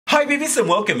Hi babies and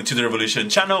welcome to the Revolution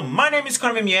channel. My name is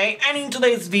CarmiMUA and in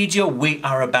today's video we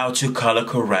are about to color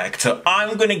correct.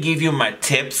 I'm gonna give you my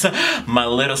tips, my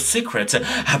little secret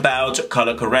about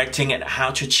color correcting and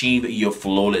how to achieve your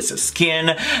flawless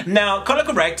skin. Now, color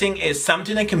correcting is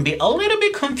something that can be a little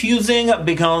bit confusing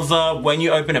because when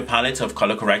you open a palette of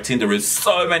color correcting, there is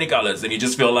so many colors and you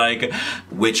just feel like,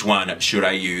 which one should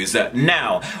I use?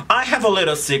 Now, I have a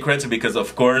little secret because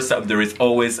of course there is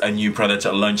always a new product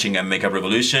launching at Makeup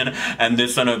Revolution. And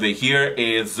this one over here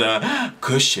is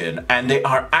Cushion, and they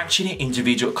are actually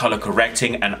individual color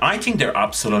correcting, and I think they're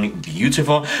absolutely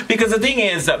beautiful because the thing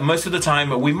is that most of the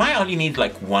time we might only need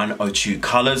like one or two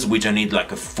colors. We don't need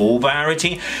like a full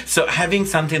variety, so having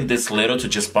something this little to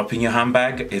just pop in your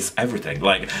handbag is everything.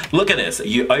 Like, look at this,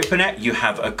 you open it, you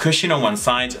have a cushion on one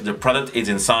side, the product is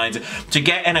inside. To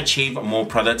get and achieve more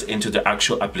product into the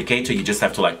actual applicator, you just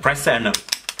have to like press it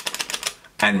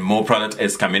and more product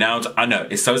is coming out. I know,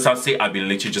 it's so sassy, I've been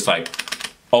literally just like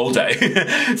all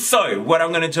day. So what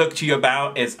I'm gonna talk to you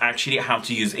about is actually how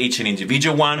to use each and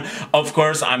individual one. Of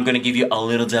course, I'm gonna give you a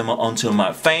little demo onto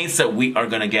my face. We are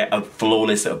gonna get a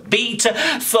flawless beat.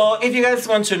 So if you guys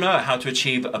want to know how to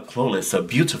achieve a flawless,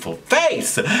 beautiful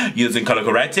face using color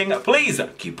correcting, please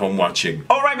keep on watching.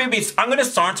 Alright babies, I'm gonna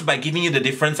start by giving you the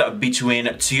difference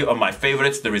between two of my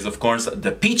favorites. There is of course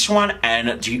the peach one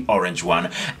and the orange one.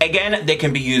 Again, they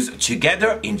can be used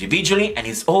together, individually, and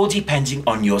it's all depending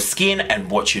on your skin and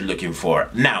what you're looking for.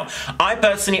 Now, I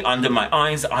personally, under my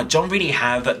eyes, I don't really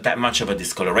have that much of a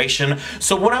discoloration,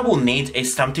 so what I will need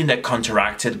is something that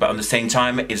counteracted but at the same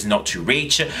time is not too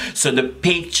rich. So the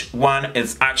peach one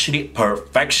is actually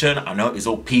perfection. I know it's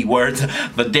all P words,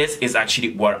 but this is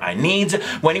actually what I need.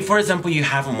 When if, for example, you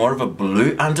have more of a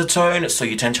blue undertone, so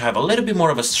you tend to have a little bit more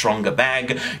of a stronger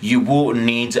bag, you will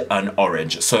need an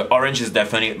orange. So orange is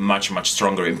definitely much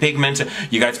stronger in pigment.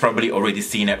 You guys probably already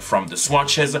seen it from the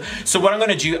swatches. So what I'm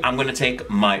gonna do, I'm gonna take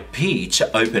my peach,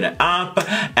 open it up,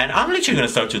 and I'm literally gonna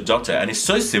start to dot it. And it's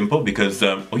so simple because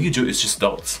all you do is just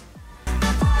dots.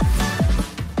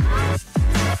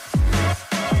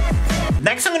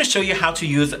 Next, I'm going to show you how to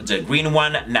use the green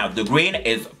one. Now, the green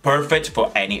is perfect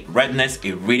for any redness.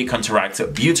 It really counteracts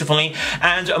beautifully.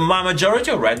 And my majority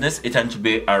of redness, it tends to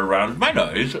be around my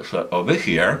nose. So over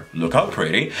here, look how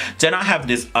pretty. Then I have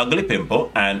this ugly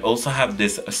pimple and also have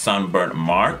this sunburn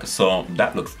mark. So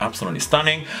that looks absolutely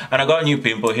stunning. And I got a new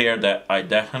pimple here that I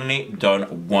definitely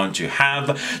don't want to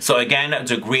have. So again,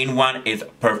 the green one is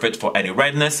perfect for any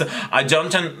redness. I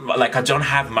don't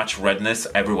have much redness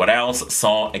everywhere else.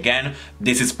 So again,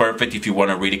 this is perfect if you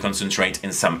want to really concentrate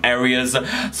in some areas.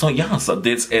 So yeah, so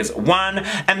this is one.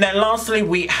 And then lastly,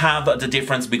 we have the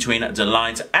difference between the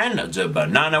light and the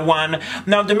banana one.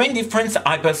 Now, the main difference,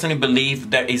 I personally believe,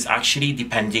 that is actually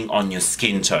depending on your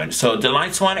skin tone. So the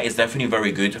light one is definitely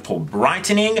very good for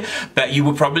brightening, but you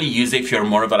would probably use it if you're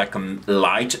more of a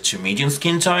light to medium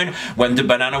skin tone, when the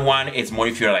banana one is more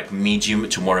if you're like medium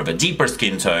to more of a deeper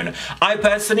skin tone. I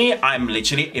personally, I'm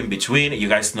literally in between. You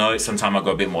guys know, sometimes I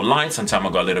go a bit more light, sometimes I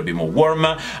go a little bit more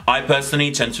warmer. I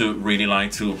personally tend to really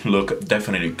like to look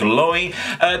definitely glowy.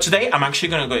 Today I'm actually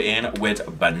gonna go in with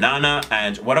banana,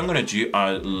 and what I'm gonna do,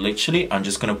 I'm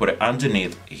just gonna put it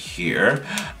underneath here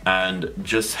and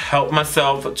just help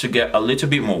myself to get a little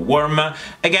bit more warmer.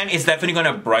 Again, it's definitely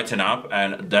gonna brighten up,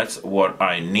 and that's what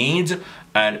I need.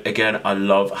 And again, I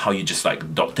love how you just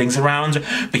like dot things around.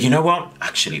 But you know what?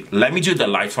 Actually, let me do the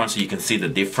light one so you can see the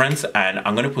difference. And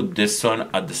I'm gonna put this one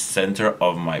at the center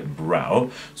of my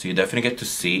brow. So you definitely get to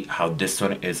see how this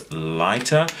one is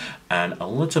lighter and a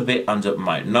little bit under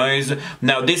my nose.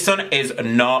 Now this one is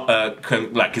not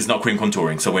it's not cream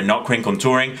contouring. So we're not cream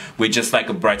contouring. We just like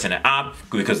brighten it up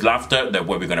because after that,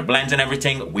 where we're gonna blend and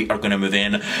everything, we are gonna move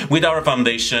in with our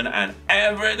foundation and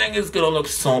everything is gonna look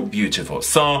so beautiful.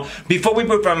 So before we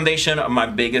put foundation, my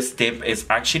biggest tip is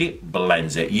actually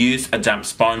blend it. Use a damp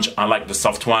sponge. I like the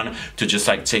soft one to just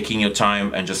like taking your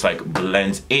time and just like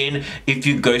blend in. If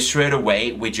you go straight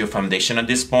away with your foundation at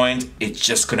this point, it's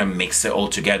just gonna mix it all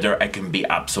together. It can be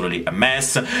absolutely a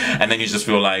mess, and then you just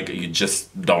feel like you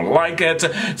just don't like it.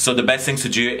 So the best thing to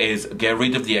do is get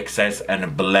rid of the excess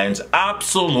and blend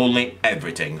absolutely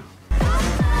everything.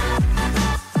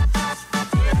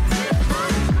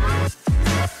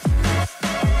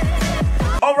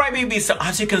 Alright baby, so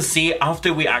as you can see,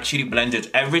 after we actually blended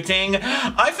everything,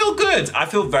 I feel good. I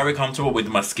feel very comfortable with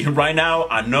my skin right now.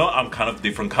 I know I'm kind of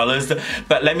different colors,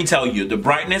 but let me tell you, the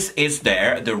brightness is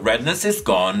there, the redness is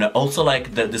gone, also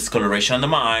like the discoloration under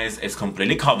my eyes is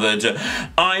completely covered.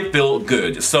 I feel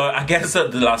good. So I guess the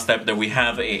last step that we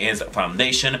have is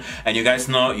foundation, and you guys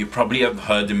know, you probably have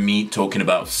heard me talking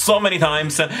about so many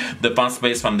times, the Fast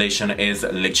Base foundation is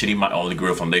literally my only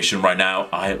Grill foundation right now.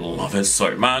 I love it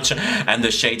so much, and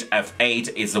the shade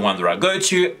F8 is the one that I go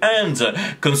to, and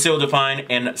Conceal Define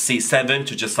in C7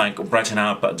 to just like brighten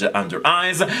up the under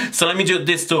eyes. So let me do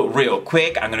this too real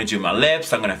quick. I'm gonna do my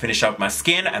lips, I'm gonna finish up my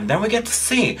skin, and then we get to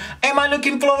see, am I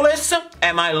looking flawless?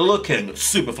 Am I looking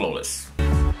super flawless?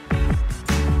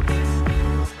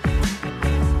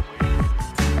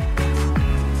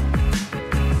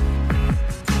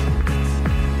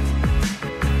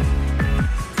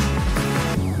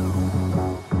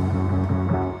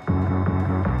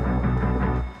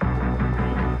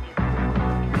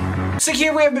 So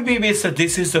here we have the baby, so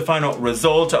this is the final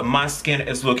result. My skin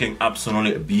is looking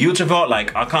absolutely beautiful,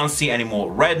 like I can't see any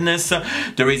more redness,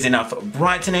 there is enough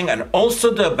brightening, and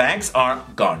also the bags are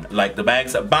gone, like the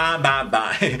bags,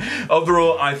 bye.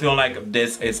 Overall, I feel like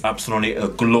this is absolutely a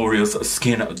glorious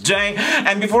skin day.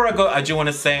 And before I go, I do want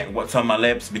to say what's on my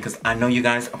lips, because I know you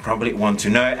guys probably want to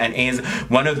know, and is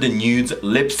one of the nude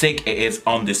lipstick. It is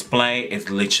on display, it's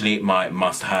literally my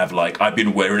must-have, like I've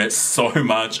been wearing it so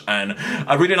much, and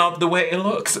I really love the way it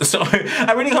looks. So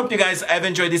I really hope you guys have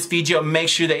enjoyed this video. Make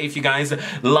sure that if you guys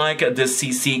like the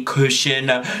CC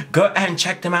Cushion, go and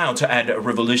check them out at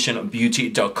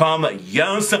revolutionbeauty.com.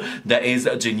 Yes, that is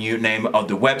the new name of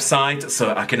the website,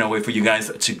 so I cannot wait for you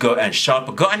guys to go and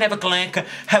shop. Go and have a click,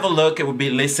 have a look. It will be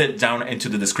listed down into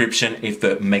the description if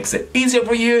it makes it easier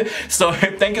for you. So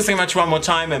thank you so much one more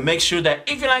time, and make sure that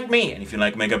if you like me and if you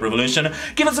like Makeup Revolution,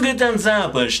 give us a good thumbs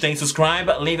up, stay subscribed,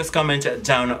 leave us a comment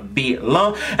down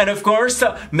below, and of course,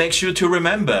 make sure to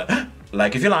remember,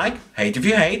 like if you like, hate if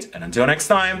you hate, and until next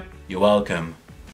time, you're welcome.